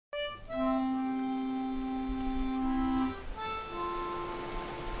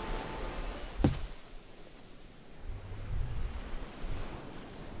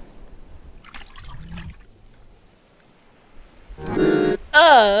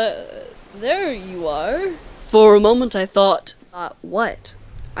There you are. For a moment I thought, what?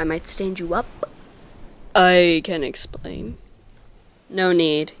 I might stand you up? I can explain. No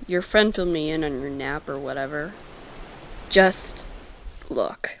need. Your friend filled me in on your nap or whatever. Just,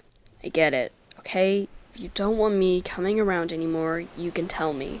 look, I get it, okay? If you don't want me coming around anymore, you can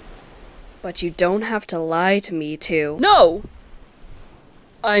tell me. But you don't have to lie to me, too. No!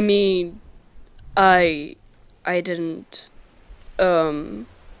 I mean, I didn't,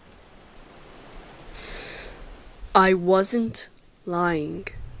 I wasn't lying.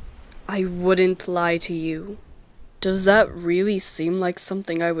 I wouldn't lie to you. Does that really seem like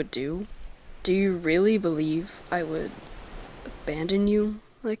something I would do? Do you really believe I would abandon you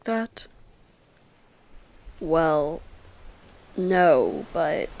like that? Well, no,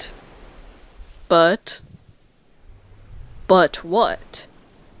 but... But what?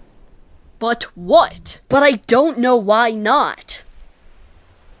 But what? But I don't know why not.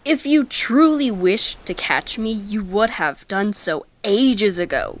 If you truly wished to catch me, you would have done so ages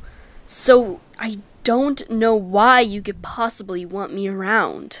ago. So I don't know why you could possibly want me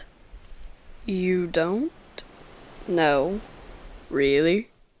around. You don't? No. Really?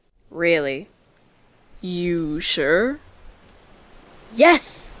 Really? You sure?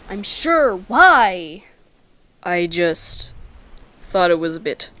 Yes, I'm sure. Why? I just thought it was a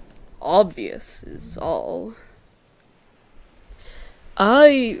bit obvious, is all.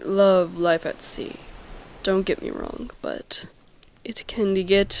 I love life at sea. Don't get me wrong, but it can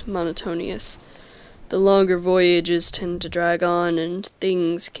get monotonous. The longer voyages tend to drag on and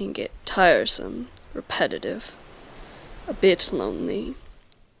things can get tiresome, repetitive, a bit lonely.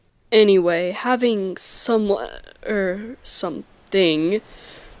 Anyway, having something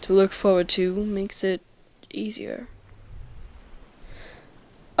to look forward to makes it easier.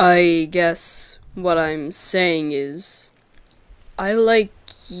 I guess what I'm saying is, I like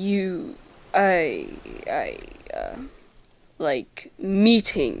you, like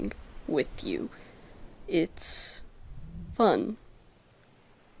meeting with you. It's fun.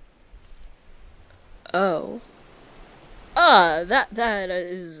 Oh. That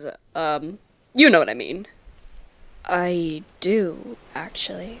is, you know what I mean. I do,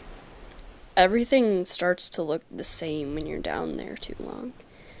 actually. Everything starts to look the same when you're down there too long.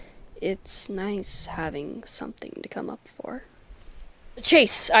 It's nice having something to come up for.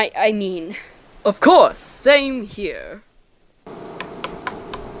 Chase, I mean. Of course, same here.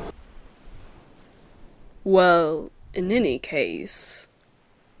 Well, in any case,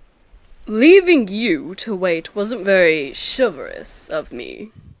 leaving you to wait wasn't very chivalrous of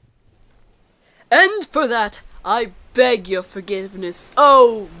me. And for that, I beg your forgiveness,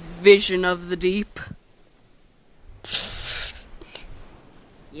 oh vision of the deep.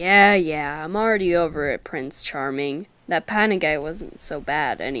 Yeah, I'm already over it, Prince Charming. That Patton guy wasn't so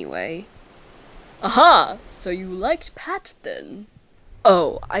bad anyway. Aha! So you liked Pat then?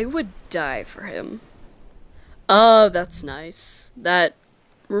 Oh, I would die for him. Ah, that's nice. That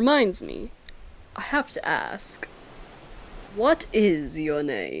reminds me. I have to ask. What is your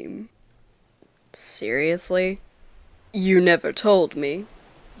name? Seriously? You never told me.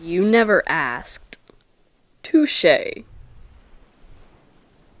 You never asked. Touché.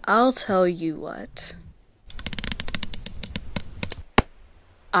 I'll tell you what.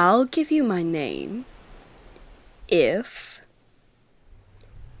 I'll give you my name if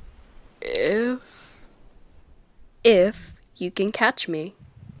you can catch me.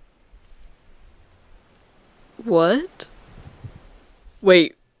 What?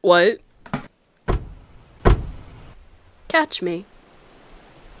 Wait, what? Catch me.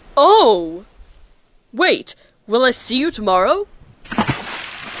 Oh! Wait, will I see you tomorrow?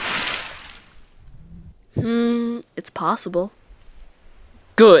 It's possible.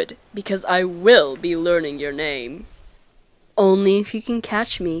 Good, because I will be learning your name. Only if you can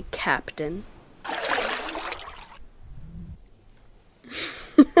catch me, Captain.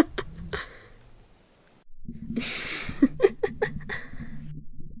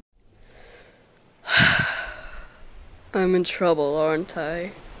 I'm in trouble, aren't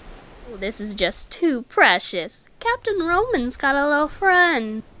I? Oh, this is just too precious. Captain Roman's got a little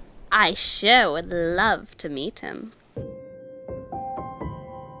friend. I sure would love to meet him.